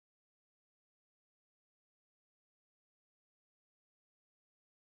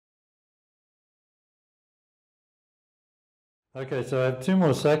Okay, so I have two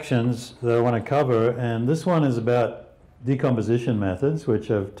more sections that I want to cover, and this one is about decomposition methods, which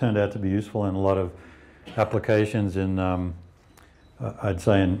have turned out to be useful in a lot of applications in, I'd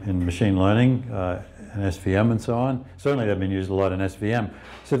say, in machine learning and SVM and so on. Certainly they've been used a lot in SVM.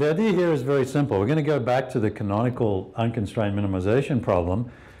 So the idea here is very simple. We're going to go back to the canonical unconstrained minimization problem,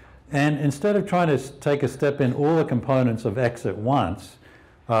 and instead of trying to take a step in all the components of X at once,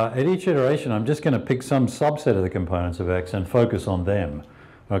 at each iteration, I'm just going to pick some subset of the components of X and focus on them,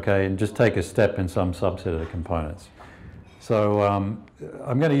 okay, and just take a step in some subset of the components. So I'm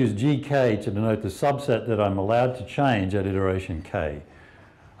going to use GK to denote the subset that I'm allowed to change at iteration K.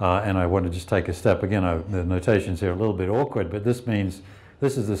 And I want to just take a step. Again, the notations here are a little bit awkward, but this means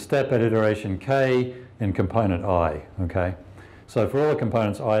this is the step at iteration K in component I, okay? So for all the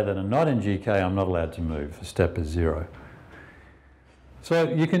components I that are not in GK, I'm not allowed to move. The step is 0. So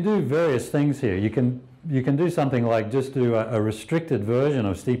you can do various things here. You can do something like just do a restricted version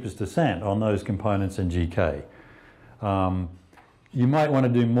of steepest descent on those components in GK. You might want to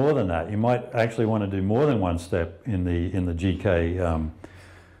do more than that. You might actually want to do more than one step in the GK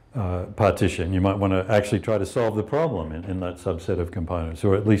partition. You might want to actually try to solve the problem in that subset of components,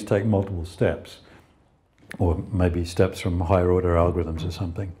 or at least take multiple steps, or maybe steps from higher order algorithms or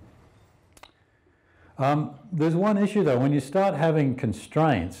something. There's one issue though. When you start having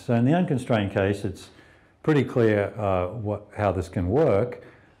constraints, so in the unconstrained case it's pretty clear how this can work,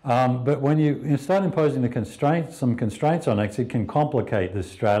 but when you start imposing some constraints on X, it can complicate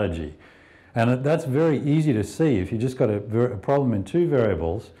this strategy. And that's very easy to see if you just got a problem in two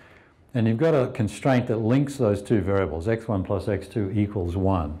variables and you've got a constraint that links those two variables, x1 plus x2 equals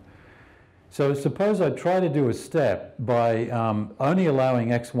 1. So suppose I try to do a step by only allowing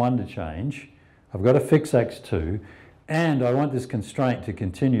x1 to change. I've got to fix x2, and I want this constraint to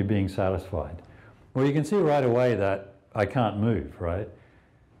continue being satisfied. Well, you can see right away that I can't move, right?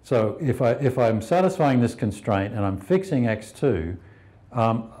 So if I'm satisfying this constraint and I'm fixing x2,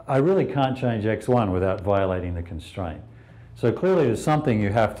 I really can't change x1 without violating the constraint. So clearly there's something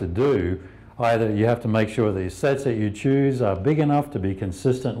you have to do. Either you have to make sure the sets that you choose are big enough to be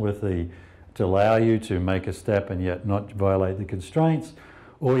consistent with to allow you to make a step and yet not violate the constraints,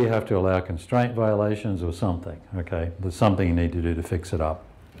 or you have to allow constraint violations or something, okay? There's something you need to do to fix it up.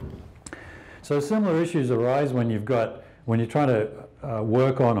 So similar issues arise when you're trying to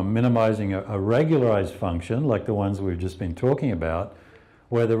work on or minimizing a regularized function, like the ones we've just been talking about,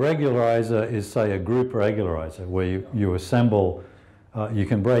 where the regularizer is, say, a group regularizer, where you assemble, you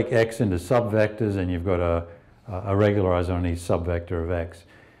can break X into subvectors and you've got a regularizer on each subvector of X.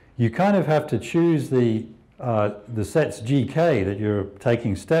 You kind of have to choose the sets GK that you're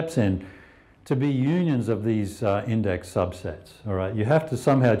taking steps in to be unions of these index subsets, all right? You have to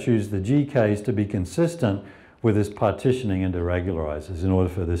somehow choose the GKs to be consistent with this partitioning into regularizers in order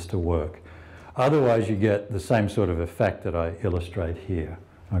for this to work. Otherwise, you get the same sort of effect that I illustrate here,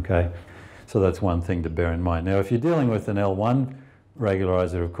 okay? So that's one thing to bear in mind. Now, if you're dealing with an L1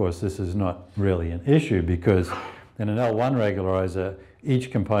 regularizer, of course, this is not really an issue, because in an L1 regularizer,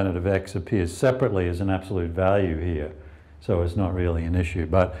 each component of X appears separately as an absolute value here. So it's not really an issue.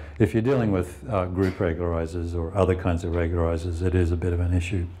 But if you're dealing with group regularizers or other kinds of regularizers, it is a bit of an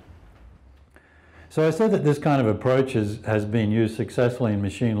issue. So I said that this kind of approach has been used successfully in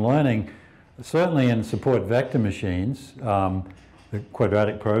machine learning, certainly in support vector machines. The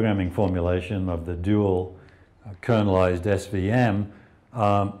quadratic programming formulation of the dual kernelized SVM,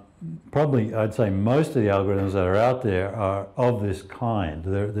 probably I'd say most of the algorithms that are out there are of this kind.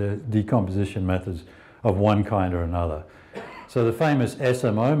 They're decomposition methods of one kind or another. So the famous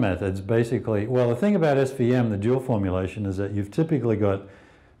SMO methods basically, well, the thing about SVM, the dual formulation, is that you've typically got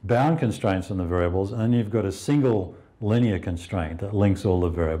bound constraints on the variables and you've got a single linear constraint that links all the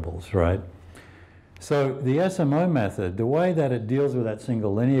variables, right? So the SMO method, the way that it deals with that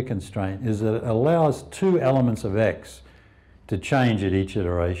single linear constraint is that it allows two elements of X to change at each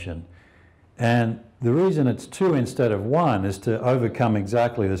iteration. And the reason it's 2 instead of 1 is to overcome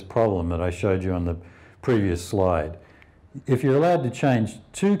exactly this problem that I showed you on the previous slide. If you're allowed to change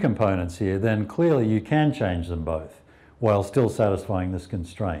 2 components here, then clearly you can change them both while still satisfying this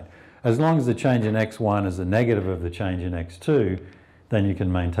constraint. As long as the change in x1 is the negative of the change in x2, then you can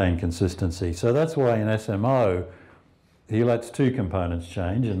maintain consistency. So that's why in SMO, he lets 2 components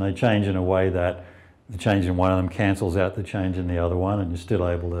change, and they change in a way that the change in one of them cancels out the change in the other one, and you're still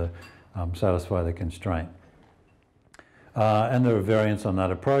able to satisfy the constraint. And there are variants on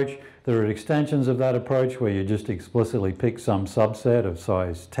that approach. There are extensions of that approach where you just explicitly pick some subset of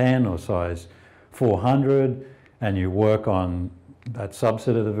size 10 or size 400, and you work on that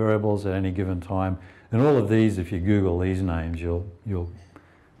subset of the variables at any given time. And all of these, if you Google these names, you'll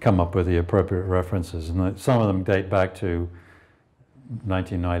come up with the appropriate references. And some of them date back to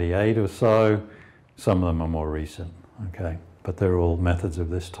 1998 or so. Some of them are more recent, okay? But they're all methods of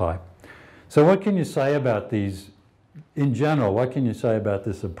this type. So what can you say about these, in general, what can you say about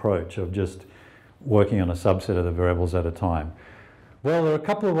this approach of just working on a subset of the variables at a time? Well, there are a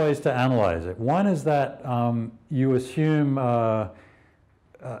couple of ways to analyze it. One is that you assume, well,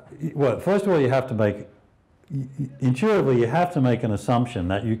 first of all, you have to make, intuitively, you have to make an assumption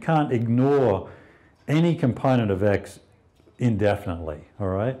that you can't ignore any component of X indefinitely, all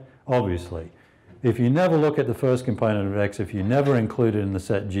right? Obviously. If you never look at the first component of X, if you never include it in the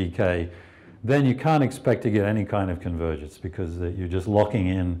set GK, then you can't expect to get any kind of convergence because you're just locking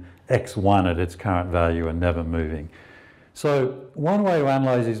in X1 at its current value and never moving. So one way to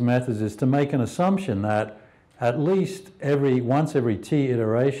analyze these methods is to make an assumption that at least once every t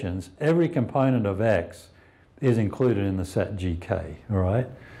iterations, every component of X is included in the set GK, all right?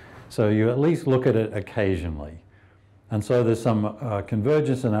 So you at least look at it occasionally. And so there's some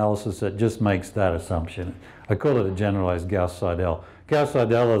convergence analysis that just makes that assumption. I call it a generalized Gauss-Seidel.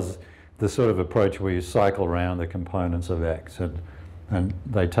 Gauss-Seidel is the sort of approach where you cycle around the components of X and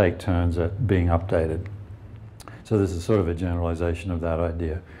they take turns at being updated. So this is sort of a generalization of that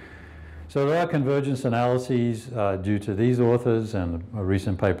idea. So there are convergence analyses due to these authors and a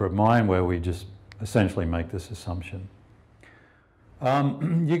recent paper of mine where we just essentially make this assumption.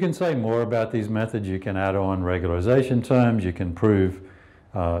 You can say more about these methods. You can add on regularization terms. You can prove,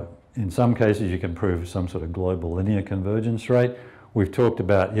 in some cases, you can prove some sort of global linear convergence rate. We've talked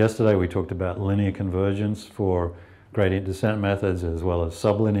about, yesterday we talked about linear convergence for gradient descent methods as well as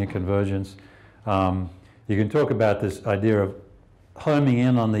sublinear convergence. You can talk about this idea of homing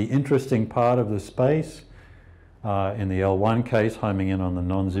in on the interesting part of the space. In the L1 case, homing in on the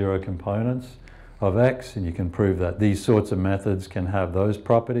non-zero components of X, and you can prove that these sorts of methods can have those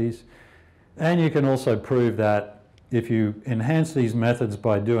properties. And you can also prove that if you enhance these methods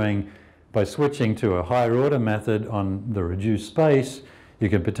by switching to a higher order method on the reduced space, you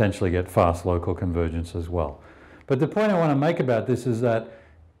can potentially get fast local convergence as well. But the point I want to make about this is that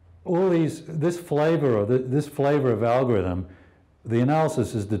this flavor of algorithm, the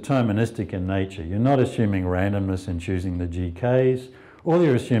analysis is deterministic in nature. You're not assuming randomness in choosing the GKs. All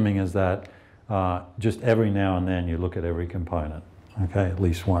you're assuming is that just every now and then you look at every component, okay, at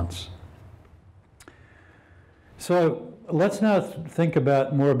least once. So let's now think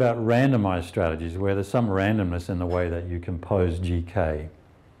more about randomized strategies where there's some randomness in the way that you compose GK.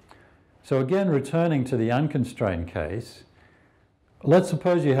 So again, returning to the unconstrained case, let's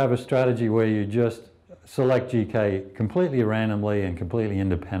suppose you have a strategy where you just select GK completely randomly and completely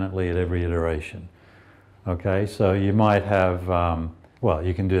independently at every iteration. Okay, so you might have, well,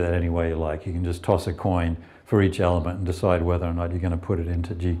 you can do that any way you like. You can just toss a coin for each element and decide whether or not you're going to put it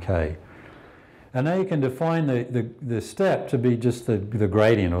into GK. And now you can define the step to be just the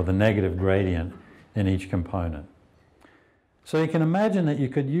gradient or the negative gradient in each component. So you can imagine that you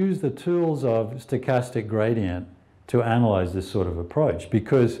could use the tools of stochastic gradient to analyze this sort of approach,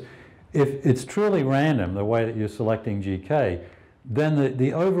 because if it's truly random, the way that you're selecting GK, then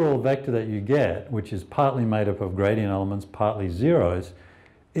the overall vector that you get, which is partly made up of gradient elements, partly zeros,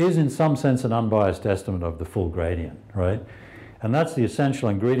 is in some sense an unbiased estimate of the full gradient, right? And that's the essential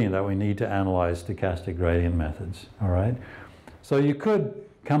ingredient that we need to analyze stochastic gradient methods, all right? So you could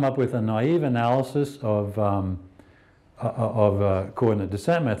come up with a naive analysis of coordinate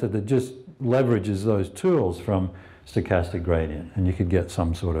descent method that just leverages those tools from stochastic gradient, and you could get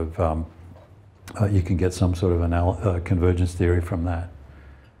some sort of convergence theory from that.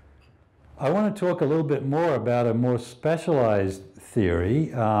 I want to talk a little bit more about a more specialized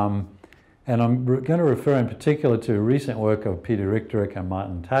theory, and I'm going to refer in particular to recent work of Peter Richterich and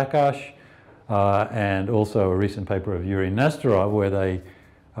Martin Takash, and also a recent paper of Yuri Nesterov where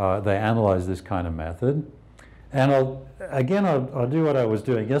they analyze this kind of method. And I'll do what I was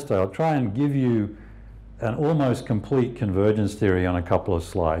doing yesterday. I'll try and give you an almost complete convergence theory on a couple of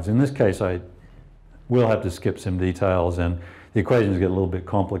slides. In this case, I will have to skip some details, and the equations get a little bit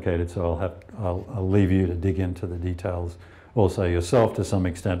complicated, so I'll leave you to dig into the details also yourself to some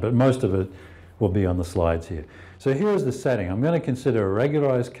extent, but most of it will be on the slides here. So here's the setting. I'm going to consider a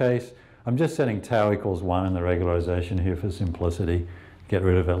regularized case. I'm just setting tau equals 1 in the regularization here for simplicity, get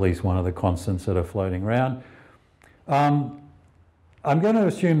rid of at least one of the constants that are floating around. I'm going to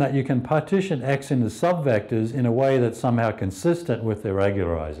assume that you can partition X into subvectors in a way that's somehow consistent with the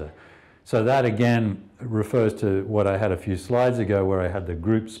regularizer. So that again refers to what I had a few slides ago where I had the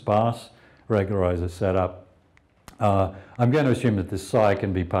group sparse regularizer set up. I'm going to assume that this psi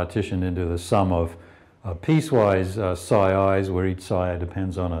can be partitioned into the sum of piecewise psi i's, where each psi I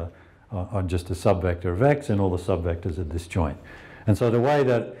depends on just a subvector of x, and all the subvectors are disjoint. And so the way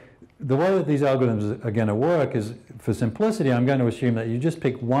that these algorithms are going to work is, for simplicity, I'm going to assume that you just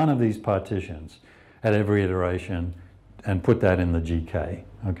pick one of these partitions at every iteration and put that in the GK,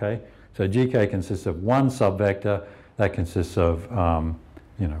 okay? So GK consists of one subvector that consists of,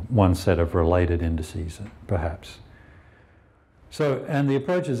 one set of related indices, perhaps. So, and the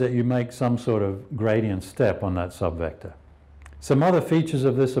approach is that you make some sort of gradient step on that subvector. Some other features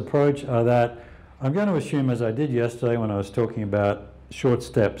of this approach are that I'm going to assume, as I did yesterday when I was talking about short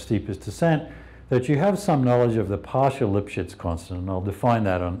step, steepest descent, that you have some knowledge of the partial Lipschitz constant, and I'll define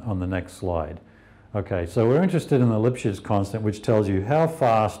that on the next slide. Okay, so we're interested in the Lipschitz constant, which tells you how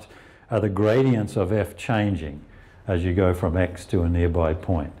fast are the gradients of f changing as you go from x to a nearby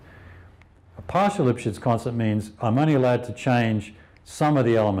point. A partial Lipschitz constant means I'm only allowed to change some of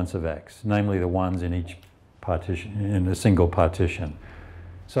the elements of x, namely the ones in each partition, in a single partition.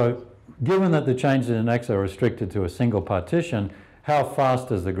 So given that the changes in x are restricted to a single partition, how fast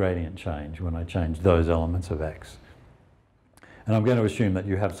does the gradient change when I change those elements of x? And I'm going to assume that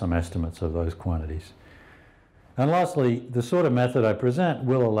you have some estimates of those quantities. And lastly, the sort of method I present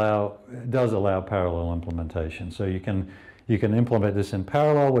does allow parallel implementation. So you can implement this in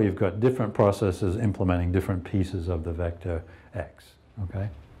parallel, where you've got different processes implementing different pieces of the vector x, okay?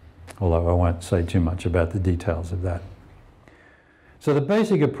 Although I won't say too much about the details of that. So the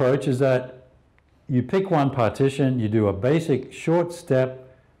basic approach is that you pick one partition, you do a basic short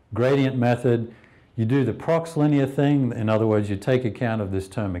step gradient method, you do the Prox linear thing. In other words, you take account of this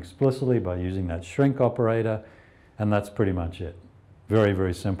term explicitly by using that shrink operator, and that's pretty much it. Very,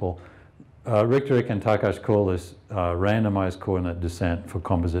 very simple. Richterich and Takash call this randomized coordinate descent for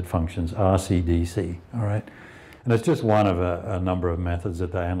composite functions, RCDC, all right? And it's just one of a number of methods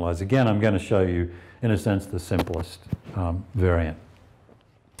that they analyze. Again, I'm going to show you, in a sense, the simplest variant.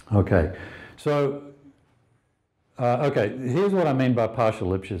 Okay, so, here's what I mean by partial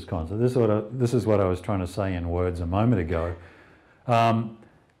Lipschitz constant. This is what I was trying to say in words a moment ago. And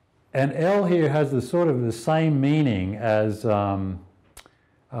L here has the sort of the same meaning as I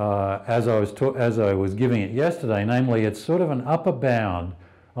was giving it yesterday, namely it's sort of an upper bound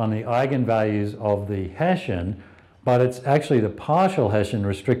on the eigenvalues of the Hessian, but it's actually the partial Hessian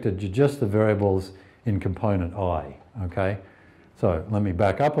restricted to just the variables in component I, okay? So let me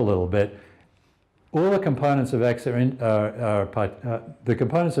back up a little bit. All the components of x the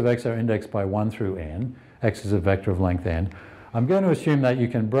components of x are indexed by 1 through n. X is a vector of length n. I'm going to assume that you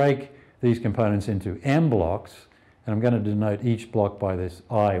can break these components into m blocks, and I'm going to denote each block by this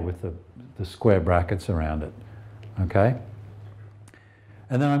I with the square brackets around it, okay?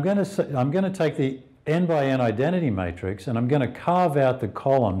 And then I'm going to take the n by n identity matrix, and I'm going to carve out the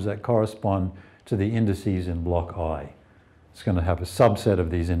columns that correspond to the indices in block I. It's going to have a subset of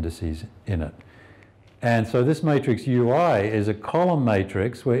these indices in it. And so this matrix UI is a column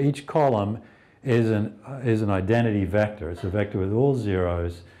matrix where each column is an identity vector. It's a vector with all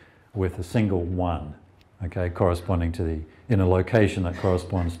zeros with a single 1, okay, corresponding to in a location that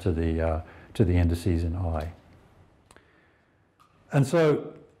corresponds to the indices in I. And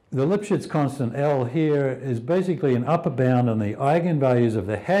so the Lipschitz constant L here is basically an upper bound on the eigenvalues of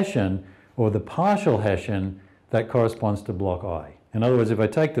the Hessian, or the partial Hessian, that corresponds to block I. In other words, if I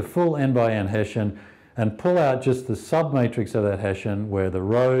take the full n by n Hessian and pull out just the submatrix of that Hessian, where the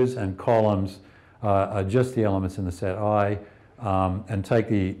rows and columns are just the elements in the set I, and take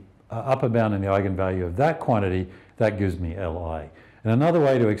the upper bound in the eigenvalue of that quantity, that gives me Li. And another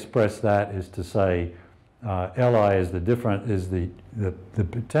way to express that is to say Li is the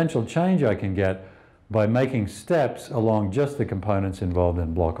potential change I can get by making steps along just the components involved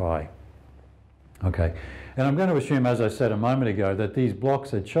in block I. Okay, and I'm going to assume, as I said a moment ago, that these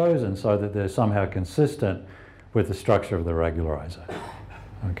blocks are chosen so that they're somehow consistent with the structure of the regularizer.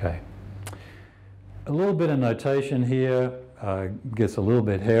 Okay. A little bit of notation here, gets a little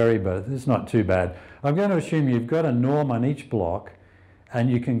bit hairy, but it's not too bad. I'm going to assume you've got a norm on each block,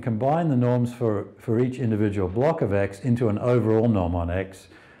 and you can combine the norms for each individual block of x into an overall norm on x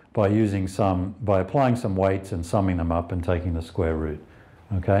by applying some weights and summing them up and taking the square root.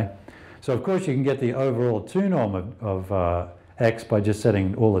 Okay? So of course you can get the overall 2 norm of x by just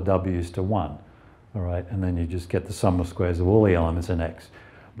setting all the w's to 1. All right? And then you just get the sum of squares of all the elements in x.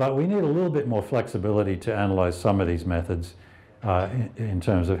 But we need a little bit more flexibility to analyze some of these methods in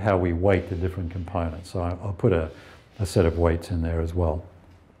terms of how we weight the different components. So I'll put a set of weights in there as well.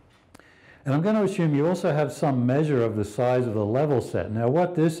 And I'm going to assume you also have some measure of the size of the level set. Now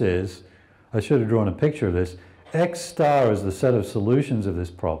what this is, I should have drawn a picture of this. X star is the set of solutions of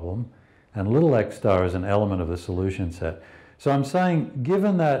this problem, and little x star is an element of the solution set. So I'm saying,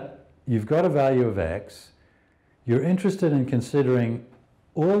 given that you've got a value of x, you're interested in considering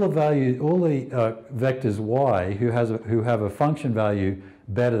all the vectors y who have a function value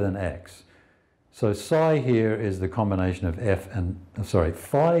better than x. So psi here is the combination of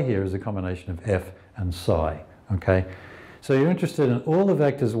phi here is the combination of f and psi, okay? So you're interested in all the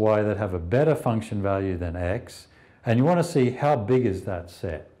vectors y that have a better function value than x, and you want to see how big is that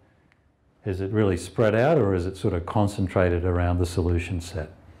set. Is it really spread out, or is it sort of concentrated around the solution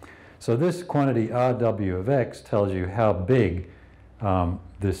set? So this quantity Rw of x tells you how big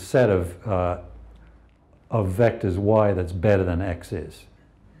this set of vectors y that's better than x is.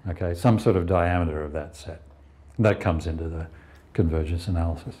 Okay, some sort of diameter of that set. That comes into the convergence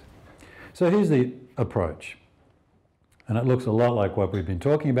analysis. So here's the approach. And it looks a lot like what we've been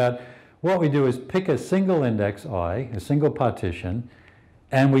talking about. What we do is pick a single index I, a single partition,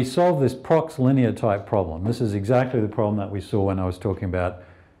 and we solve this Prox linear type problem. This is exactly the problem that we saw when I was talking about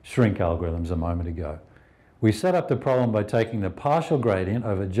shrink algorithms a moment ago. We set up the problem by taking the partial gradient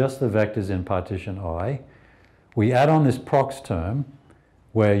over just the vectors in partition I. We add on this Prox term,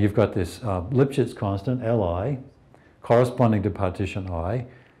 where you've got this Lipschitz constant, Li, corresponding to partition I.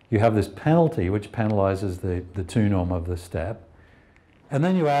 You have this penalty, which penalizes the 2 norm of the step. And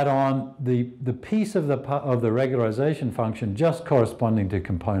then you add on the piece of the regularization function just corresponding to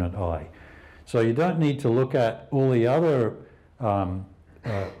component I. So you don't need to look at all the other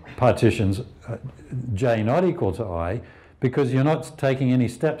partitions, j not equal to I, because you're not taking any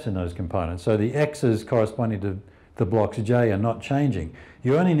steps in those components. So the x's corresponding to the blocks j are not changing.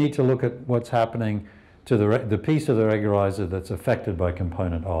 You only need to look at what's happening to the piece of the regularizer that's affected by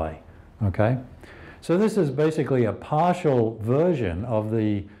component I, okay? So this is basically a partial version of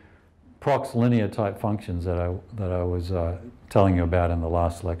the Prox linear type functions that I was telling you about in the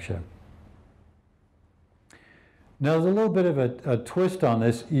last lecture. Now there's a little bit of a twist on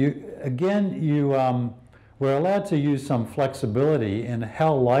this. We're allowed to use some flexibility in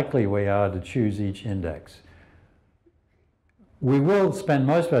how likely we are to choose each index. We will spend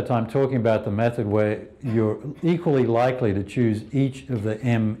most of our time talking about the method where you're equally likely to choose each of the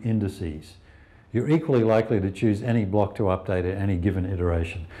m indices. You're equally likely to choose any block to update at any given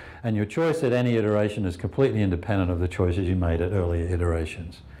iteration. And your choice at any iteration is completely independent of the choices you made at earlier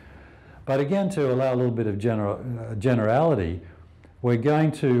iterations. But again, to allow a little bit of generality, we're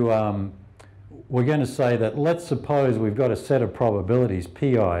going to say that let's suppose we've got a set of probabilities,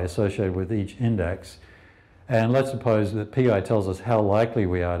 pi, associated with each index. And let's suppose that pi tells us how likely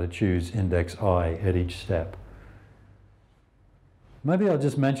we are to choose index I at each step. Maybe I'll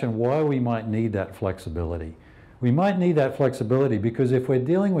just mention why we might need that flexibility. We might need that flexibility because if we're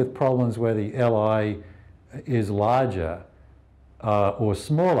dealing with problems where the Li is larger or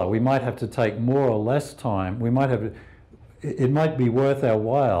smaller, we might have to take more or less time. It might be worth our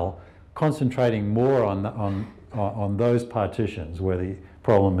while concentrating more on those partitions where the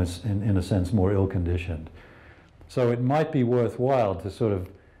problem is, in a sense, more ill-conditioned. So it might be worthwhile to sort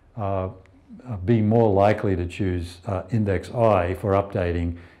of be more likely to choose index I for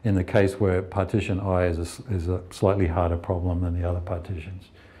updating in the case where partition I is a slightly harder problem than the other partitions.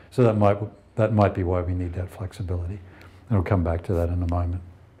 So that might be why we need that flexibility. And I'll come back to that in a moment.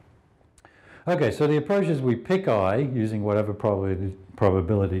 Okay, so the approach is we pick I using whatever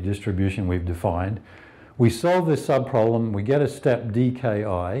probability distribution we've defined. We solve this subproblem, we get a step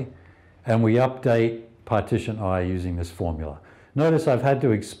dki, and we update partition I using this formula. Notice I've had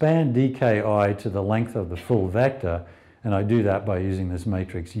to expand dki to the length of the full vector, and I do that by using this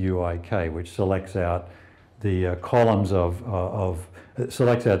matrix uik, which selects out the columns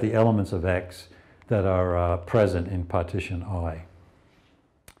selects out the elements of x that are present in partition I.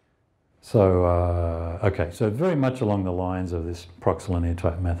 So, okay, so very much along the lines of this Prox linear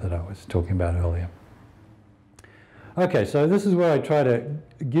type method I was talking about earlier. Okay, so this is where I try to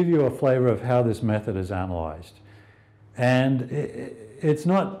give you a flavor of how this method is analyzed. And it's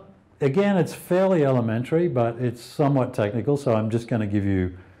not, again, it's fairly elementary, but it's somewhat technical, so I'm just going to give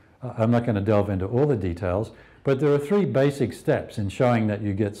you, I'm not going to delve into all the details, but there are 3 basic steps in showing that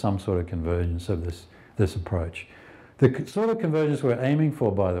you get some sort of convergence of this approach. The sort of convergence we're aiming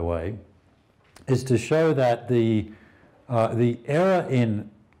for, by the way, is to show that the error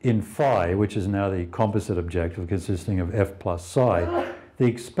in phi, which is now the composite objective consisting of f plus psi, the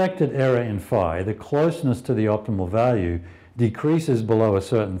expected error in phi, the closeness to the optimal value, decreases below a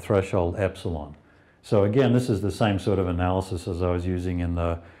certain threshold epsilon. So again, this is the same sort of analysis as I was using in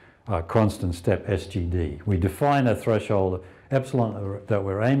the constant step SGD. We define a threshold epsilon that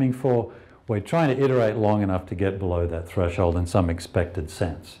we're aiming for. We're trying to iterate long enough to get below that threshold in some expected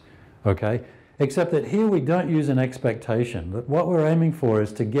sense. okay? Except that here we don't use an expectation. That what we're aiming for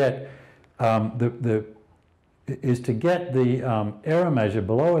is to get the error measure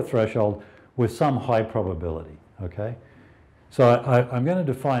below a threshold with some high probability, okay? So I'm going to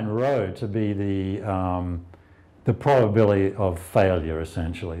define rho to be the probability of failure,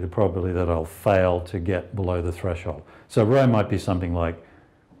 essentially, the probability that I'll fail to get below the threshold. So rho might be something like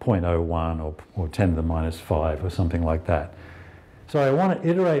 0.01 or 10 to the minus 5 or something like that. So I want to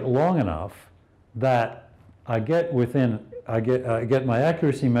iterate long enough that I get my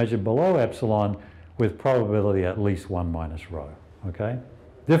accuracy measure below epsilon with probability at least 1 minus rho, okay?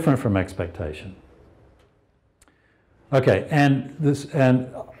 Different from expectation. Okay, and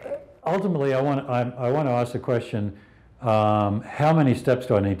ultimately I want to ask the question, how many steps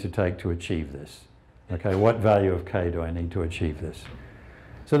do I need to take to achieve this? Okay, what value of k do I need to achieve this?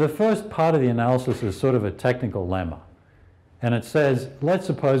 So the first part of the analysis is sort of a technical lemma. And it says, let's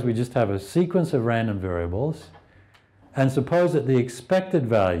suppose we just have a sequence of random variables, and suppose that the expected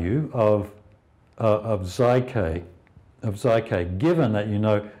value of xi k, given that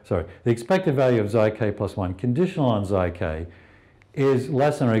the expected value of xi k plus 1 conditional on xi k is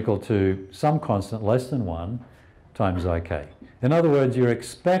less than or equal to some constant less than 1 times xi k. In other words, you're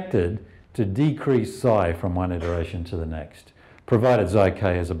expected to decrease xi from one iteration to the next, provided xi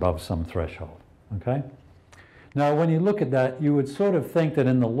k is above some threshold, okay? Now, when you look at that, you would sort of think that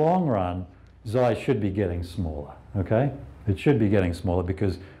in the long run, xi should be getting smaller, okay? It should be getting smaller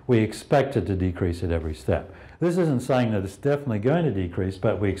because we expect it to decrease at every step. This isn't saying that it's definitely going to decrease,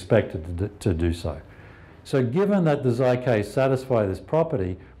 but we expect it to do so. So given that the xi k satisfy this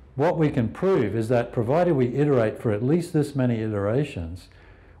property, what we can prove is that provided we iterate for at least this many iterations,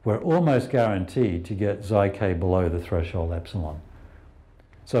 we're almost guaranteed to get xi k below the threshold epsilon.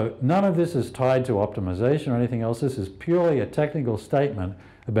 So none of this is tied to optimization or anything else. This is purely a technical statement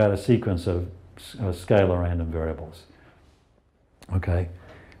about a sequence of scalar random variables. Okay.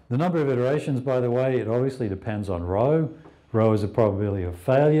 The number of iterations, by the way, it obviously depends on rho. Rho is a probability of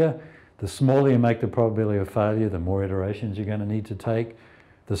failure. The smaller you make the probability of failure, the more iterations you're going to need to take.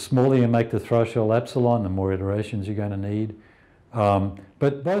 The smaller you make the threshold epsilon, the more iterations you're going to need.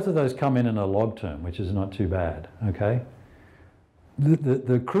 But both of those come in a log term, which is not too bad, okay?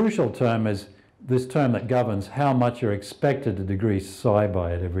 The crucial term is this term that governs how much you're expected to decrease psi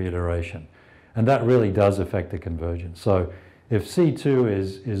by at every iteration. And that really does affect the convergence. So if C2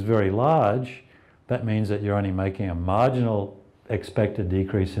 is very large, that means that you're only making a marginal expected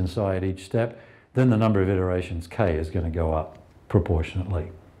decrease in psi at each step, then the number of iterations k is going to go up proportionately,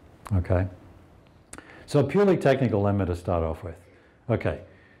 okay? So a purely technical lemma to start off with. Okay.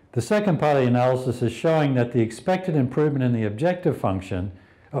 The second part of the analysis is showing that the expected improvement in the objective function,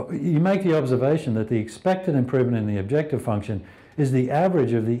 you make the observation that the expected improvement in the objective function is the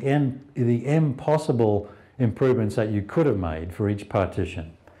average of the m possible improvements that you could have made for each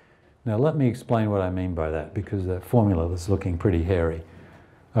partition. Now let me explain what I mean by that, because that formula is looking pretty hairy.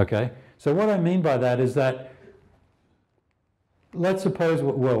 Okay, so what I mean by that is that, let's suppose,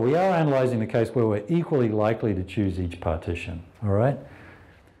 well, we are analyzing the case where we're equally likely to choose each partition, all right?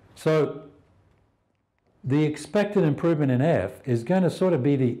 So the expected improvement in F is going to sort of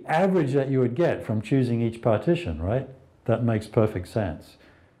be the average that you would get from choosing each partition, right? That makes perfect sense.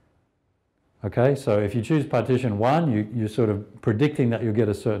 Okay, so if you choose partition 1, you're sort of predicting that you'll get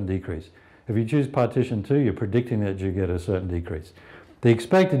a certain decrease. If you choose partition 2, you're predicting that you get a certain decrease. The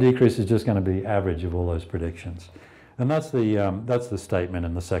expected decrease is just going to be the average of all those predictions. And that's the statement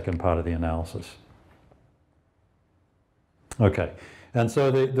in the second part of the analysis. Okay. And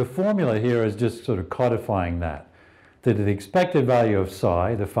so the formula here is just sort of codifying that the expected value of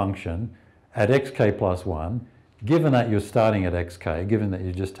psi, the function, at xk plus 1, given that you're starting at xk, given that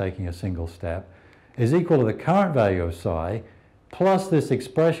you're just taking a single step, is equal to the current value of psi plus this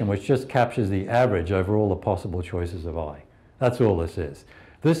expression, which just captures the average over all the possible choices of I. That's all this is.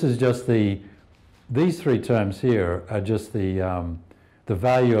 This is just these three terms here are just the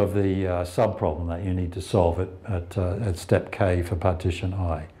value of the subproblem that you need to solve at step k for partition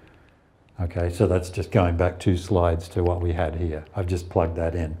I. Okay, so that's just going back 2 slides to what we had here. I've just plugged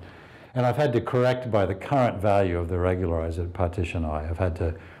that in. And I've had to correct by the current value of the regularizer at partition I. I've had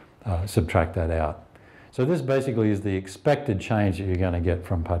to subtract that out. So this basically is the expected change that you're going to get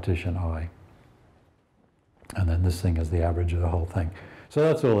from partition I. And then this thing is the average of the whole thing. So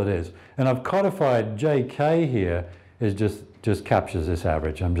that's all it is. And I've codified jk here is just captures this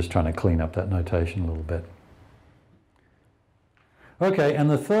average. I'm just trying to clean up that notation a little bit. Okay, and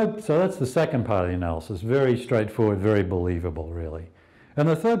the third, so that's the second part of the analysis. Very straightforward, very believable, really. And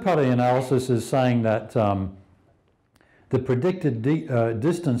the third part of the analysis is saying that the predicted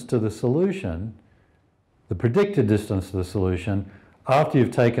distance to the solution, the predicted distance to the solution after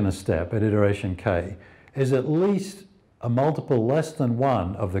you've taken a step at iteration k is at least a multiple less than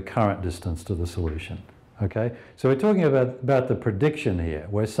 1 of the current distance to the solution. Okay, so we're talking about the prediction here.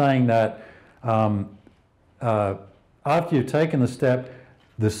 We're saying that after you've taken the step,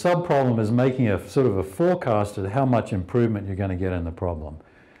 the subproblem is making a sort of a forecast of how much improvement you're going to get in the problem.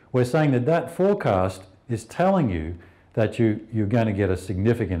 We're saying that that forecast is telling you that you're going to get a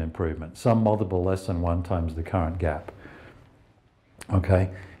significant improvement, some multiple less than 1 times the current gap. Okay,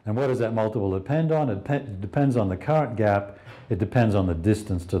 and what does that multiple depend on? It depends on the current gap. It depends on the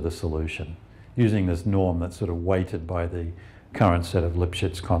distance to the solution, using this norm that's sort of weighted by the current set of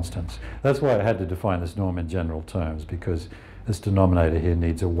Lipschitz constants. That's why I had to define this norm in general terms, because this denominator here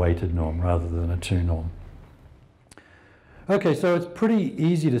needs a weighted norm rather than a 2 norm. Okay, so it's pretty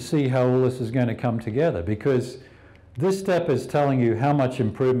easy to see how all this is going to come together, because this step is telling you how much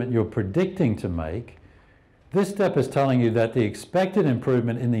improvement you're predicting to make. This step is telling you that the expected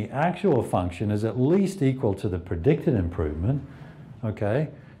improvement in the actual function is at least equal to the predicted improvement. Okay,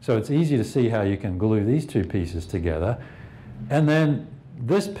 so it's easy to see how you can glue these two pieces together. And then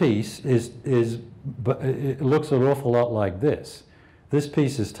this piece it looks an awful lot like this. This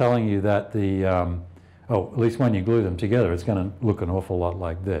piece is telling you that at least when you glue them together, it's going to look an awful lot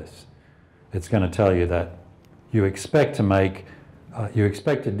like this. It's going to tell you that you expect to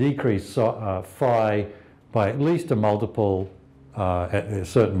decrease phi by at least a multiple, a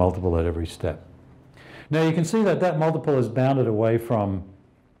certain multiple at every step. Now you can see that that multiple is bounded away from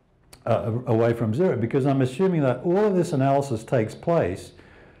 0, because I'm assuming that all of this analysis takes place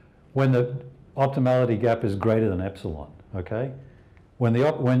when the optimality gap is greater than epsilon. Okay, when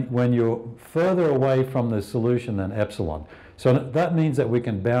you're further away from the solution than epsilon. So that means that we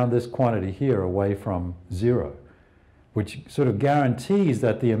can bound this quantity here away from 0, which sort of guarantees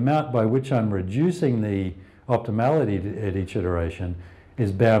that the amount by which I'm reducing the optimality at each iteration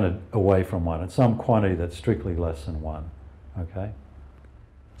is bounded away from 1. It's some quantity that's strictly less than 1. Okay,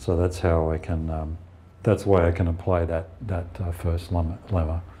 so that's how I can. That's why I can apply that first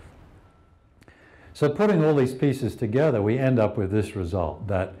lemma. So putting all these pieces together, we end up with this result,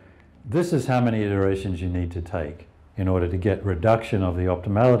 that this is how many iterations you need to take in order to get reduction of the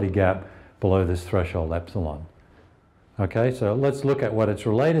optimality gap below this threshold epsilon. Okay, so let's look at what it's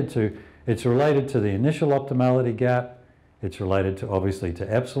related to. It's related to the initial optimality gap. It's related to, obviously, to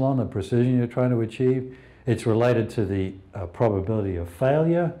epsilon, the precision you're trying to achieve. It's related to the probability of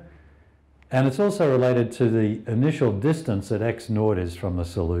failure. And it's also related to the initial distance that x naught is from the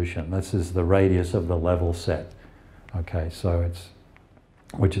solution. This is the radius of the level set. Okay, so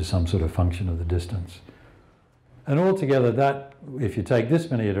which is some sort of function of the distance. And altogether, that, if you take this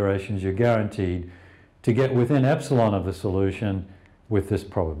many iterations, you're guaranteed to get within epsilon of the solution with this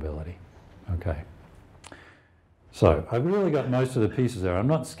probability. Okay. So I've really got most of the pieces there. I'm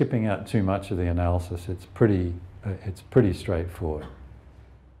not skipping out too much of the analysis. It's pretty straightforward.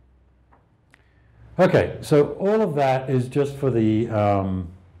 Okay, so all of that is just for the,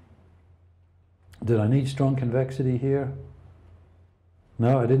 did I need strong convexity here?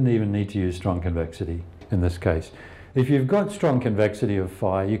 No, I didn't even need to use strong convexity in this case. If you've got strong convexity of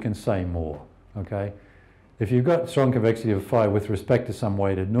phi, you can say more, okay? If you've got strong convexity of phi with respect to some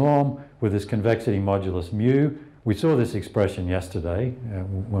weighted norm, with this convexity modulus mu, we saw this expression yesterday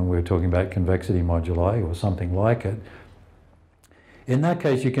when we were talking about convexity moduli or something like it. In that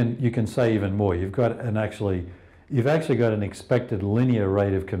case, you can say even more. You've actually got an expected linear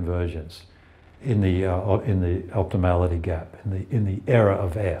rate of convergence in the optimality gap, in the error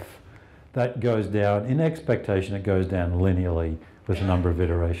of f. That goes down, in expectation, it goes down linearly with a number of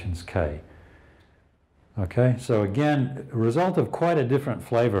iterations k. Okay, so again, a result of quite a different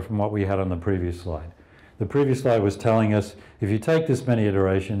flavor from what we had on the previous slide. The previous slide was telling us if you take this many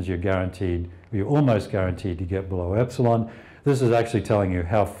iterations, you're almost guaranteed to get below epsilon. This is actually telling you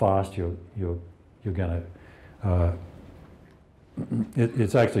how fast you're going to.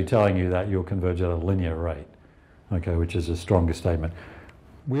 It's actually telling you that you'll converge at a linear rate, okay, which is a stronger statement.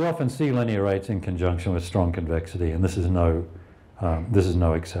 We often see linear rates in conjunction with strong convexity, and this is no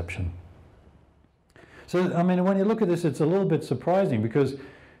exception. So, I mean, when you look at this, it's a little bit surprising because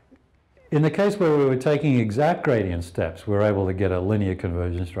in the case where we were taking exact gradient steps, we're able to get a linear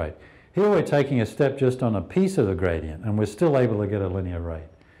convergence rate. Here we're taking a step just on a piece of the gradient, and we're still able to get a linear rate.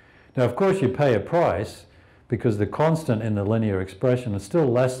 Now, of course, you pay a price because the constant in the linear expression is still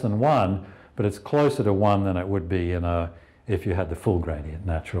less than 1, but it's closer to 1 than it would be if you had the full gradient,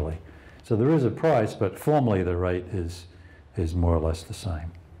 naturally. So there is a price, but formally the rate is more or less the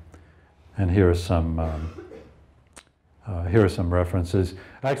same. And here are some Here are some references.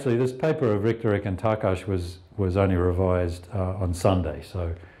 Actually, this paper of Richterich and Takash was only revised on Sunday,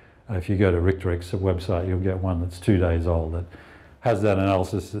 so if you go to Richterich's website, you'll get one that's 2 days old that has that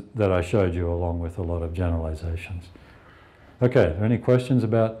analysis that I showed you, along with a lot of generalizations. Okay, are there any questions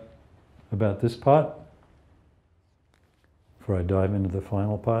about this part before I dive into the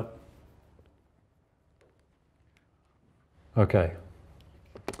final part? Okay,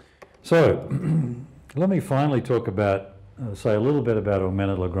 so let me finally talk about, say a little bit about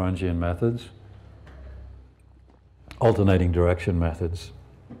augmented Lagrangian methods, alternating direction methods,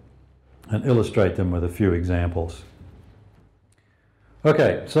 and illustrate them with a few examples.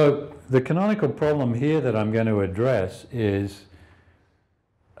 Okay, so the canonical problem here that I'm going to address is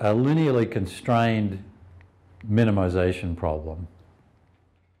a linearly constrained minimization problem.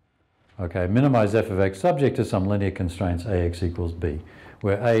 Okay, minimize f of x subject to some linear constraints ax equals b,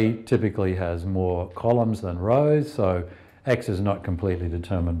 where a typically has more columns than rows, so x is not completely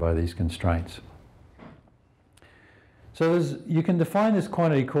determined by these constraints. So you can define this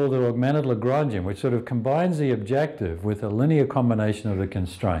quantity called an augmented Lagrangian, which sort of combines the objective with a linear combination of the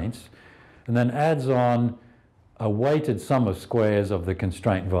constraints, and then adds on a weighted sum of squares of the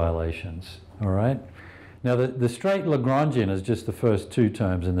constraint violations, all right? Now the straight Lagrangian is just the first two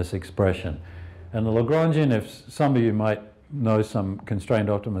terms in this expression. And the Lagrangian, if some of you might know some constraint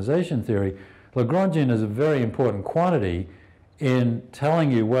optimization theory, Lagrangian is a very important quantity in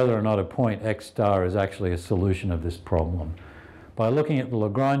telling you whether or not a point x star is actually a solution of this problem. By looking at the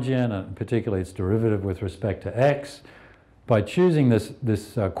Lagrangian, and particularly its derivative with respect to x, by choosing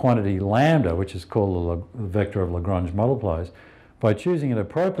this quantity lambda, which is called the vector of Lagrange multiplies, by choosing it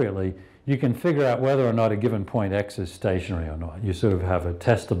appropriately, you can figure out whether or not a given point x is stationary or not. You sort of have a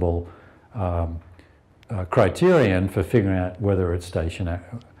testable criterion for figuring out whether it's stationary,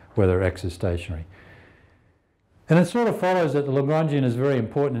 whether x is stationary. And it sort of follows that the Lagrangian is very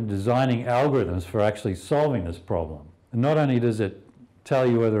important in designing algorithms for actually solving this problem. And not only does it tell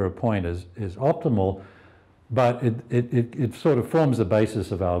you whether a point is optimal, but it sort of forms the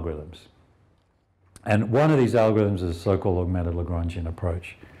basis of algorithms. And one of these algorithms is the so-called augmented Lagrangian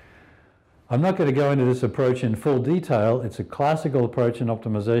approach. I'm not going to go into this approach in full detail. It's a classical approach in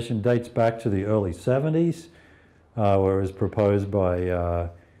optimization, dates back to the early 70s, where it was proposed by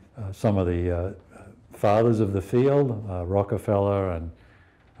some of the fathers of the field, Rockefeller and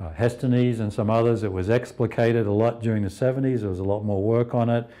Hestenes and some others. It was explicated a lot during the 70s. There was a lot more work on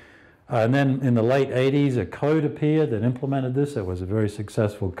it. And then in the late 80s, a code appeared that implemented this. It was a very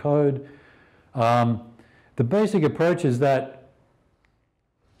successful code. The basic approach is that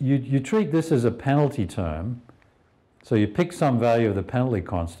you treat this as a penalty term. So you pick some value of the penalty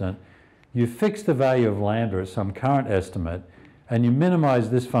constant, you fix the value of lambda at some current estimate, and you minimize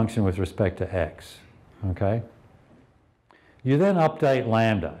this function with respect to x, okay? You then update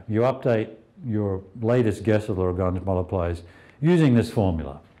lambda. You update your latest guess of the Lagrange multipliers using this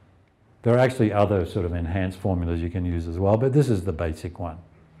formula. There are actually other sort of enhanced formulas you can use as well, but this is the basic one.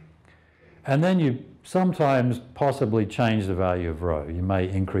 And then you sometimes possibly change the value of rho. You may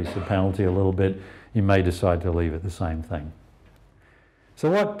increase the penalty a little bit. You may decide to leave it the same thing. So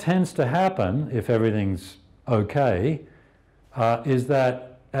what tends to happen, if everything's okay, is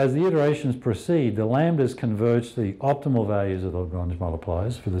that as the iterations proceed, the lambdas converge to the optimal values of the Lagrange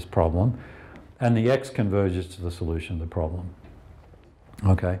multipliers for this problem, and the x converges to the solution of the problem.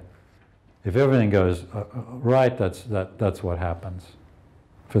 Okay? If everything goes right, that's what happens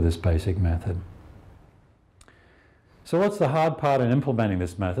for this basic method. So what's the hard part in implementing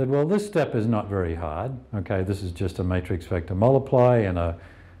this method? Well, this step is not very hard. Okay, this is just a matrix vector multiply and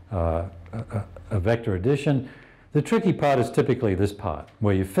a vector addition. The tricky part is typically this part,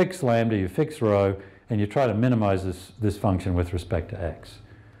 where you fix lambda, you fix rho, and you try to minimize this function with respect to x.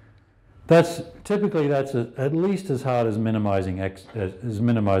 Typically that's at least as hard as minimizing x, as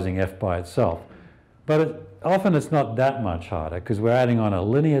minimizing f by itself. But often it's not that much harder, because we're adding on a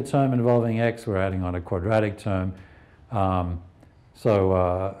linear term involving x, we're adding on a quadratic term. You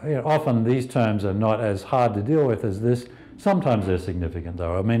know, often these terms are not as hard to deal with as this. Sometimes they're significant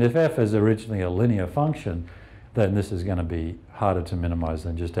though. I mean, if f is originally a linear function, then this is going to be harder to minimize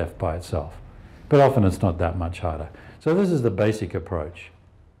than just f by itself. But often it's not that much harder. So this is the basic approach.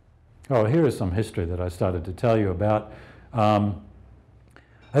 Oh, here is some history that I started to tell you about.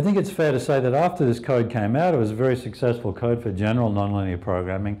 I think it's fair to say that after this code came out, it was a very successful code for general nonlinear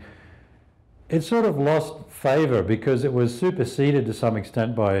programming. It sort of lost favor because it was superseded to some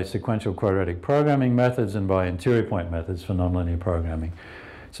extent by sequential quadratic programming methods and by interior point methods for nonlinear programming.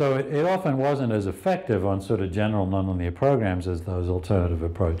 So it often wasn't as effective on sort of general nonlinear programs as those alternative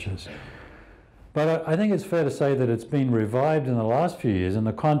approaches. But I think it's fair to say that it's been revived in the last few years in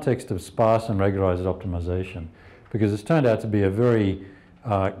the context of sparse and regularized optimization, because it's turned out to be a very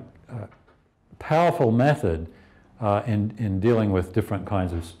powerful method in dealing with different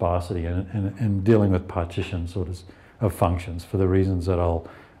kinds of sparsity and dealing with partition of functions for the reasons that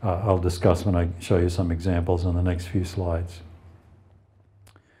I'll discuss when I show you some examples in the next few slides.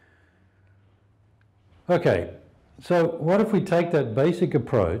 Okay, so what if we take that basic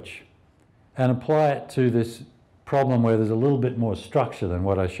approach and apply it to this problem where there's a little bit more structure than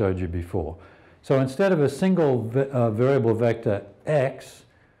what I showed you before. So instead of a single variable vector x,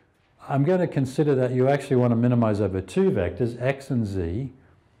 I'm going to consider that you actually want to minimize over two vectors, x and z,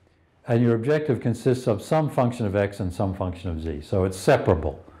 and your objective consists of some function of x and some function of z. So it's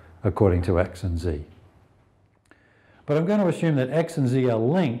separable according to x and z. But I'm going to assume that x and z are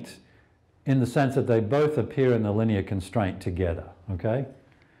linked in the sense that they both appear in the linear constraint together, okay?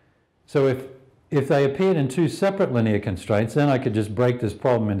 So if they appeared in two separate linear constraints, then I could just break this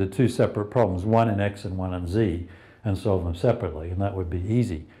problem into two separate problems, one in x and one in z, and solve them separately, and that would be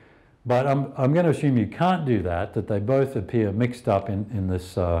easy. But I'm going to assume you can't do that, that they both appear mixed up in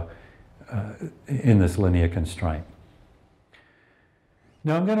this linear constraint.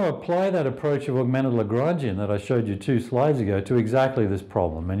 Now I'm going to apply that approach of augmented Lagrangian that I showed you 2 slides ago to exactly this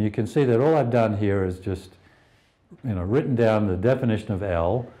problem. And you can see that all I've done here is just written down the definition of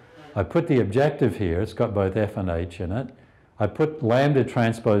L. I put the objective here, it's got both f and h in it. I put lambda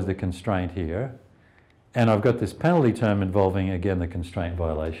transpose the constraint here. And I've got this penalty term involving, again, the constraint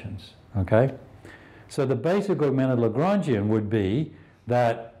violations, okay? So the basic augmented Lagrangian would be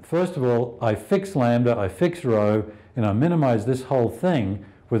that, first of all, I fix lambda, I fix rho, and I minimize this whole thing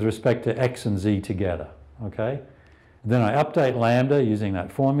with respect to x and z together, okay? Then I update lambda using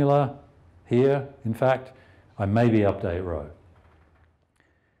that formula here. In fact, I maybe update rho.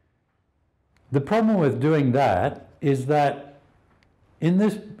 The problem with doing that is that in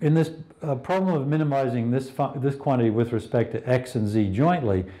this problem of minimizing this quantity with respect to x and z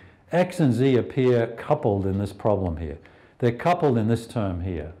jointly, x and z appear coupled in this problem here. They're coupled in this term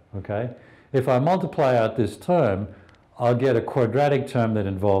here, okay? If I multiply out this term, I'll get a quadratic term that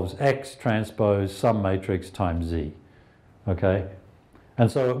involves x transpose some matrix times z, okay?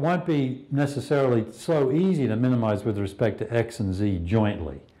 And so it won't be necessarily so easy to minimize with respect to x and z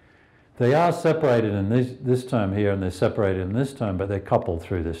jointly. They are separated in this term here, and they're separated in this term, but they're coupled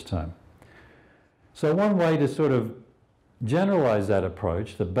through this term. So one way to sort of generalize that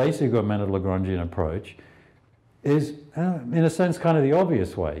approach, the basic augmented Lagrangian approach, is, in a sense, kind of the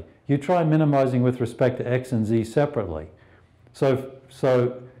obvious way. You try minimizing with respect to x and z separately.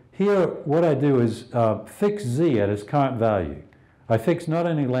 So here, what I do is fix z at its current value. I fix not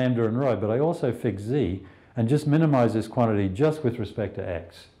only lambda and rho, but I also fix z, and just minimize this quantity just with respect to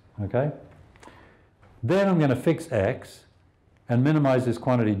x. Okay? Then I'm going to fix x and minimize this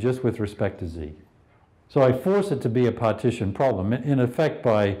quantity just with respect to z. So I force it to be a partition problem. In effect,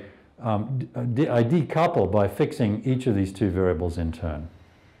 I decouple by fixing each of these two variables in turn.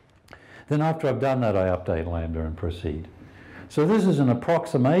 Then after I've done that, I update lambda and proceed. So this is an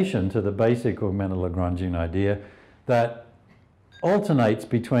approximation to the basic augmented Lagrangian idea that alternates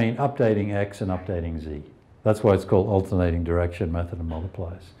between updating x and updating z. That's why it's called alternating direction method of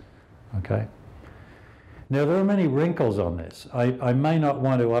multipliers. Okay. Now there are many wrinkles on this. I may not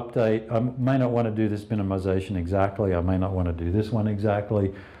want to update, I may not want to do this minimization exactly, I may not want to do this one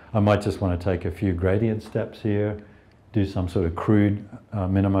exactly. I might just want to take a few gradient steps here, do some sort of crude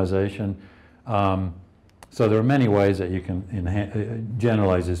minimization. So there are many ways that you can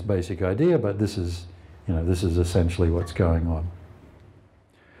generalize this basic idea, but this is essentially what's going on.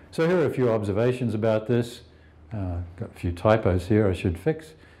 So here are a few observations about this. Got a few typos here I should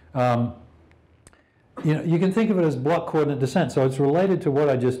fix. You can think of it as block coordinate descent. So it's related to what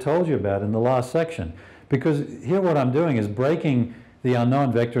I just told you about in the last section. Because here what I'm doing is breaking the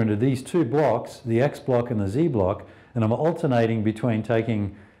unknown vector into these two blocks, the x block and the z block, and I'm alternating between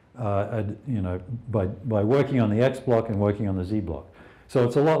taking, by working on the x block and working on the z block. So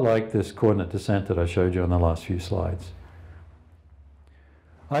it's a lot like this coordinate descent that I showed you on the last few slides.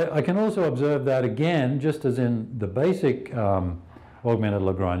 I can also observe that again, just as in the basic augmented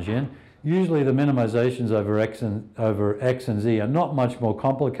Lagrangian, usually the minimizations over x and z are not much more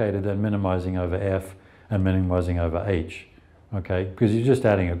complicated than minimizing over f and minimizing over h, okay? Because you're just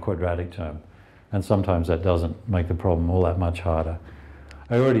adding a quadratic term, and sometimes that doesn't make the problem all that much harder.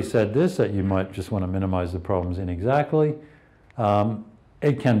 I already said this, that you might just want to minimize the problems inexactly.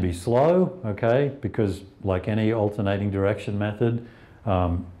 It can be slow, okay? Because like any alternating direction method,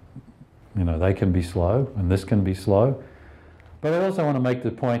 they can be slow, and this can be slow. But I also want to make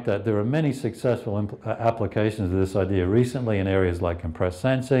the point that there are many successful applications of this idea recently in areas like compressed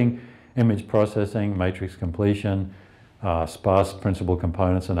sensing, image processing, matrix completion, sparse principal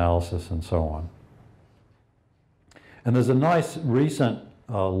components analysis, and so on. And there's a nice recent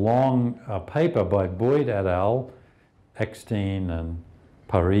long paper by Boyd et al., Eckstein and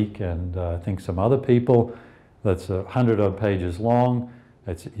Parikh and I think some other people that's 100-odd pages long.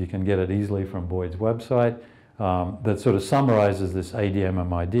 You can get it easily from Boyd's website. That sort of summarizes this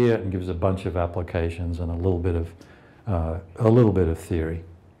ADMM idea and gives a bunch of applications and a little bit of theory.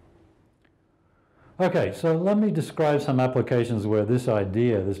 Okay, so let me describe some applications where this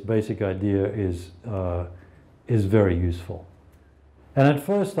idea, this basic idea, is very useful. And at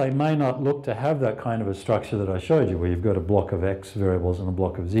first they may not look to have that kind of a structure that I showed you, where you've got a block of x variables and a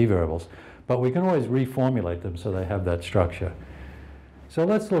block of z variables, but we can always reformulate them so they have that structure. So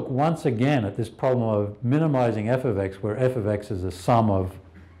let's look once again at this problem of minimizing f of x, where f of x is a sum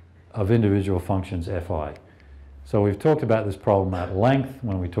of individual functions fi. So we've talked about this problem at length.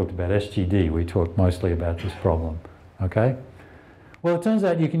 When we talked about SGD, we talked mostly about this problem, okay? Well, it turns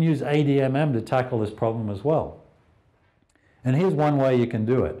out you can use ADMM to tackle this problem as well. And here's one way you can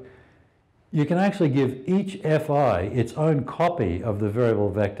do it. You can actually give each fi its own copy of the variable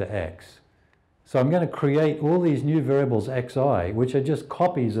vector x. So I'm going to create all these new variables xi, which are just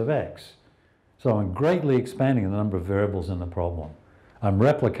copies of x. So I'm greatly expanding the number of variables in the problem. I'm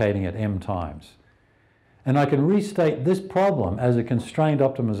replicating it m times. And I can restate this problem as a constrained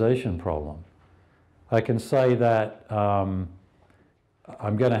optimization problem. I can say that I'm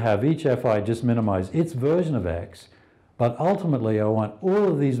going to have each fi just minimize its version of x, but ultimately I want all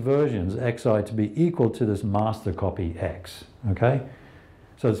of these versions xi to be equal to this master copy x, okay?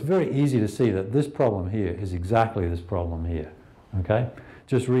 So it's very easy to see that this problem here is exactly this problem here, okay?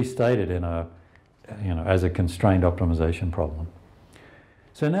 Just restated in a, as a constrained optimization problem.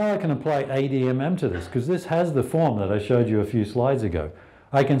 So now I can apply ADMM to this, because this has the form that I showed you a few slides ago.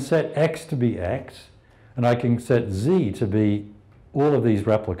 I can set x to be x, and I can set z to be all of these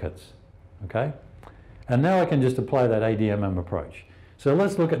replicates, okay? And now I can just apply that ADMM approach. So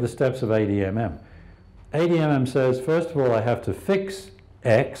let's look at the steps of ADMM. ADMM says, first of all, I have to fix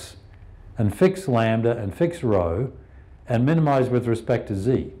x, and fix lambda, and fix rho, and minimize with respect to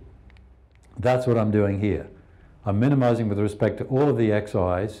z. That's what I'm doing here. I'm minimizing with respect to all of the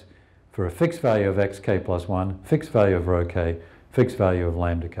xi's for a fixed value of xk plus 1, fixed value of rho k, fixed value of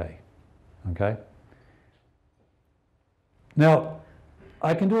lambda k. Okay? Now,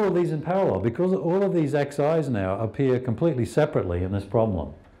 I can do all these in parallel because all of these xi's now appear completely separately in this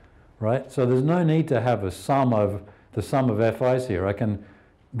problem, right? So there's no need to have the sum of fi's here.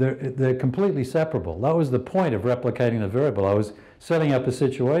 They're completely separable. That was the point of replicating the variable. I was setting up a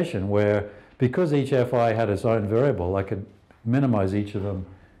situation where, because each fi had its own variable, I could minimize each of them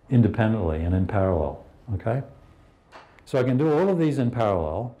independently and in parallel, okay? So I can do all of these in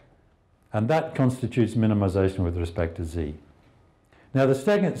parallel, and that constitutes minimization with respect to z. Now the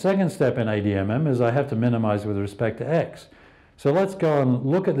second step in ADMM is I have to minimize with respect to x. So let's go and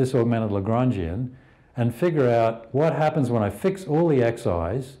look at this augmented Lagrangian and figure out what happens when I fix all the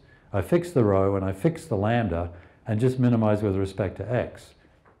xi's, I fix the rho, and I fix the lambda, and just minimize with respect to x.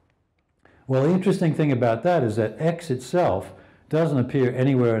 Well, the interesting thing about that is that x itself doesn't appear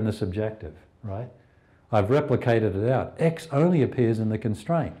anywhere in this objective, right? I've replicated it out. X only appears in the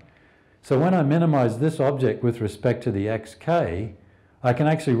constraint. So when I minimize this object with respect to the xk, I can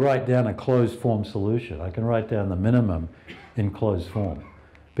actually write down a closed form solution. I can write down the minimum in closed form,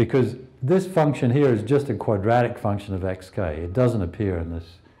 because this function here is just a quadratic function of xk. It doesn't appear in this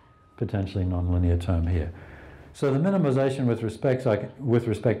potentially nonlinear term here. So the minimization with respect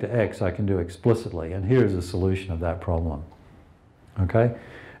to x I can do explicitly, and here is a solution of that problem. Okay?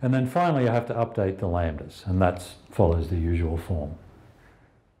 And then finally I have to update the lambdas, and that follows the usual form.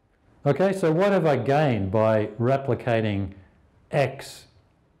 Okay, so what have I gained by replicating x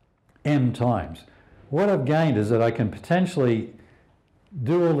m times? What I've gained is that I can potentially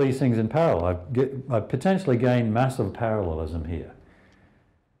do all these things in parallel. I've potentially gained massive parallelism here.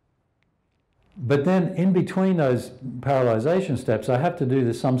 But then in between those parallelization steps, I have to do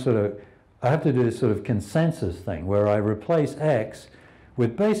this sort of consensus thing where I replace x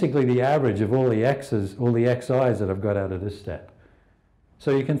with basically the average of all the x's, all the xi's that I've got out of this step.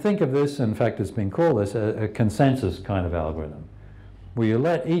 So you can think of this, in fact it's been called this, a consensus kind of algorithm, where you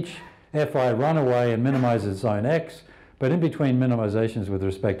let each fi run away and minimize its own x, but in between minimizations with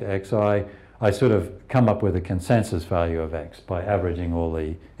respect to xi, I sort of come up with a consensus value of x by averaging all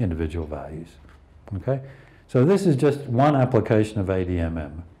the individual values. Okay? So this is just one application of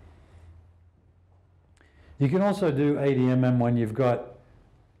ADMM. You can also do ADMM when you've got,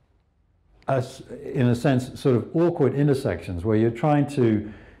 in a sense, sort of awkward intersections where you're trying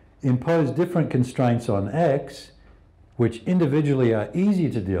to impose different constraints on X, which individually are easy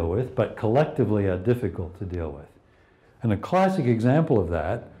to deal with, but collectively are difficult to deal with. And a classic example of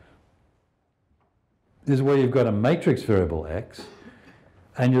that is where you've got a matrix variable X,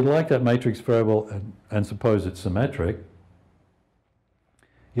 and you'd like that matrix variable, and suppose it's symmetric,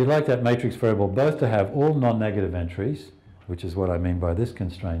 you'd like that matrix variable both to have all non-negative entries, which is what I mean by this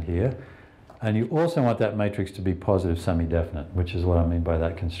constraint here, and you also want that matrix to be positive semi-definite, which is what I mean by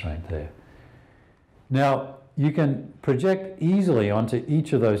that constraint there. Now, you can project easily onto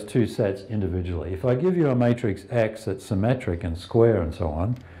each of those two sets individually. If I give you a matrix X that's symmetric and square and so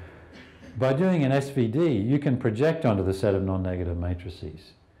on, by doing an SVD, you can project onto the set of non-negative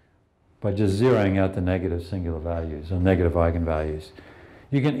matrices by just zeroing out the negative singular values or negative eigenvalues.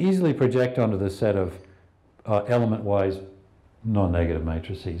 You can easily project onto the set of element-wise non-negative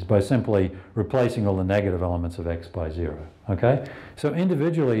matrices by simply replacing all the negative elements of X by 0, okay? So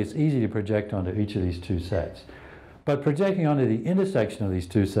individually, it's easy to project onto each of these two sets. But projecting onto the intersection of these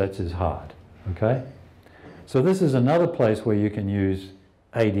two sets is hard, okay? So this is another place where you can use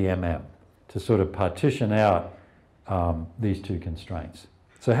ADMM to sort of partition out these two constraints.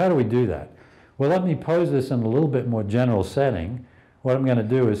 So how do we do that? Well, let me pose this in a little bit more general setting. What I'm going to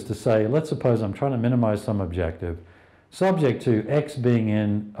do is to say, let's suppose I'm trying to minimize some objective, subject to X being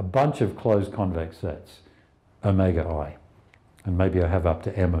in a bunch of closed convex sets, omega I. And maybe I have up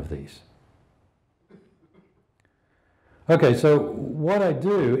to M of these. Okay, so what I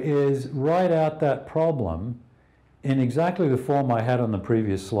do is write out that problem in exactly the form I had on the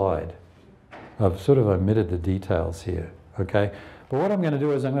previous slide. I've sort of omitted the details here, okay? But what I'm going to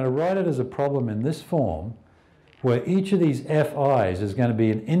do is I'm going to write it as a problem in this form where each of these fi's is going to be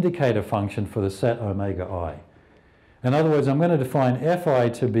an indicator function for the set omega I. In other words, I'm going to define fi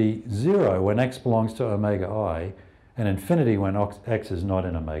to be 0 when X belongs to omega I and infinity when X is not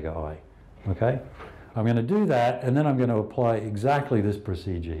in omega I, okay? I'm going to do that, and then I'm going to apply exactly this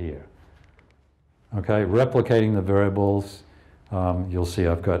procedure here, okay? Replicating the variables. You'll see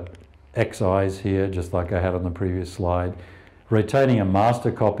I've got xi's here, just like I had on the previous slide, retaining a master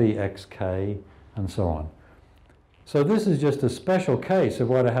copy, xk, and so on. So this is just a special case of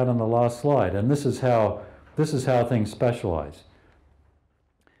what I had on the last slide, and this is how things specialize.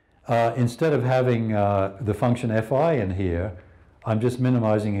 Instead of having the function fi in here, I'm just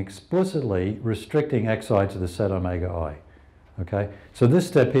minimizing explicitly, restricting xi to the set omega I. Okay? So this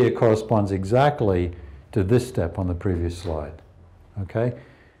step here corresponds exactly to this step on the previous slide. Okay?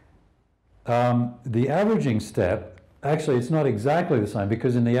 The averaging step, actually it's not exactly the same,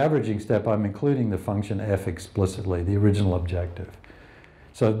 because in the averaging step I'm including the function f explicitly, the original objective.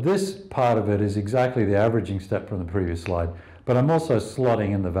 So this part of it is exactly the averaging step from the previous slide, but I'm also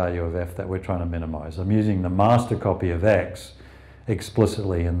slotting in the value of f that we're trying to minimize. I'm using the master copy of x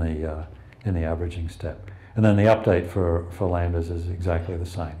explicitly in the averaging step. And then the update for lambdas is exactly the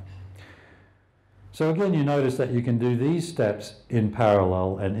same. So again, you notice that you can do these steps in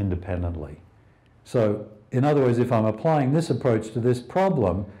parallel and independently. So in other words, if I'm applying this approach to this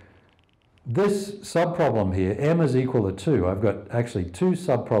problem, this subproblem here, m is equal to 2. I've got actually two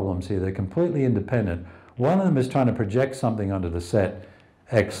subproblems here. They're completely independent. One of them is trying to project something onto the set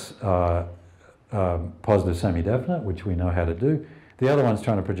x positive semi-definite, which we know how to do. The other one's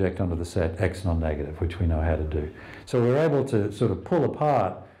trying to project onto the set x non-negative, which we know how to do. So we're able to sort of pull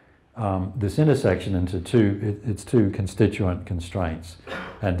apart this intersection into its two constituent constraints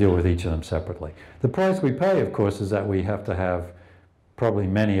and deal with each of them separately. The price we pay, of course, is that we have to have probably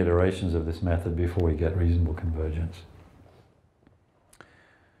many iterations of this method before we get reasonable convergence.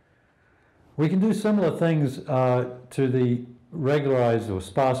 We can do similar things to the regularized or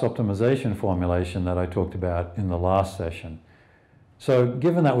sparse optimization formulation that I talked about in the last session. So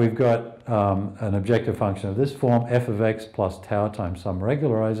given that we've got an objective function of this form, f of x plus tau times some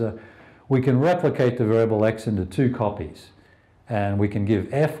regularizer, we can replicate the variable x into two copies. And we can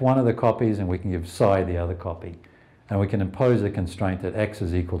give f one of the copies and we can give psi the other copy. And we can impose a constraint that x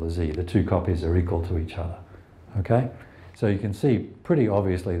is equal to z. The two copies are equal to each other. Okay? So you can see pretty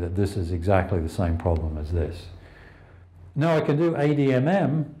obviously that this is exactly the same problem as this. Now I can do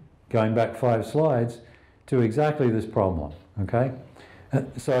ADMM, going back 5 slides, to exactly this problem. Okay?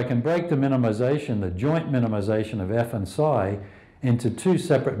 So I can break the minimization, the joint minimization of f and psi, into two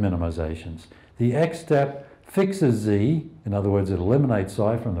separate minimizations. The x step fixes z, in other words, it eliminates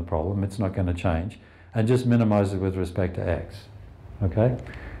psi from the problem, it's not going to change, and just minimizes with respect to x. Okay?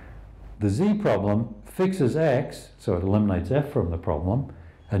 The z problem fixes x, so it eliminates f from the problem,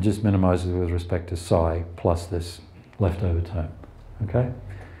 and just minimizes with respect to psi plus this leftover term. Okay?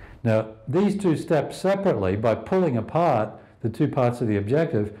 Now, these two steps separately, by pulling apart the two parts of the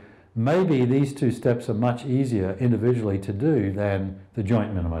objective, maybe these two steps are much easier individually to do than the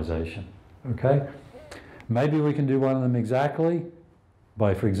joint minimization. Okay? Maybe we can do one of them exactly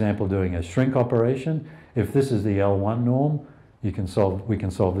by, for example, doing a shrink operation. If this is the L1 norm, we can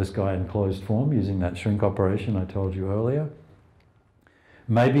solve this guy in closed form using that shrink operation I told you earlier.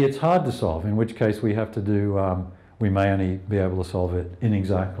 Maybe it's hard to solve, in which case we have to do, we may only be able to solve it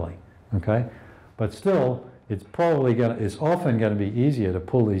inexactly, okay? But still, it's often going to be easier to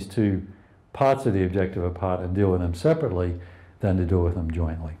pull these two parts of the objective apart and deal with them separately than to deal with them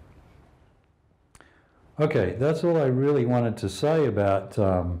jointly. Okay, that's all I really wanted to say about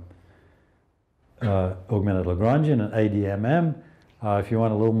augmented Lagrangian and ADMM. If you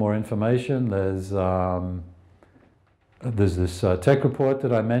want a little more information, there's this tech report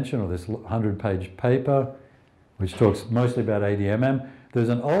that I mentioned, or this 100-page paper, which talks mostly about ADMM. There's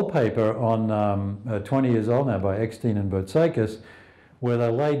an old paper on 20 years old now by Eckstein and Bertsakis, where they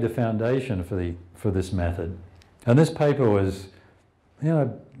laid the foundation for this method. And this paper was, you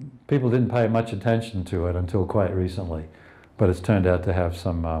know, people didn't pay much attention to it until quite recently, but it's turned out to have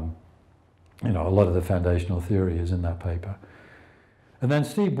some, you know, a lot of the foundational theory is in that paper. And then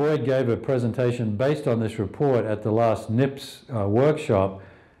Steve Boyd gave a presentation based on this report at the last NIPS workshop,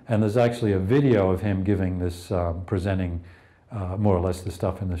 and there's actually a video of him giving this, presenting more or less the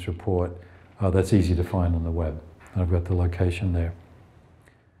stuff in this report that's easy to find on the web. And I've got the location there.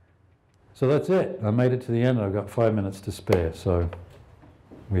 So that's it. I made it to the end, and I've got 5 minutes to spare, so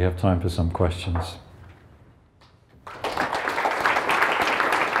we have time for some questions.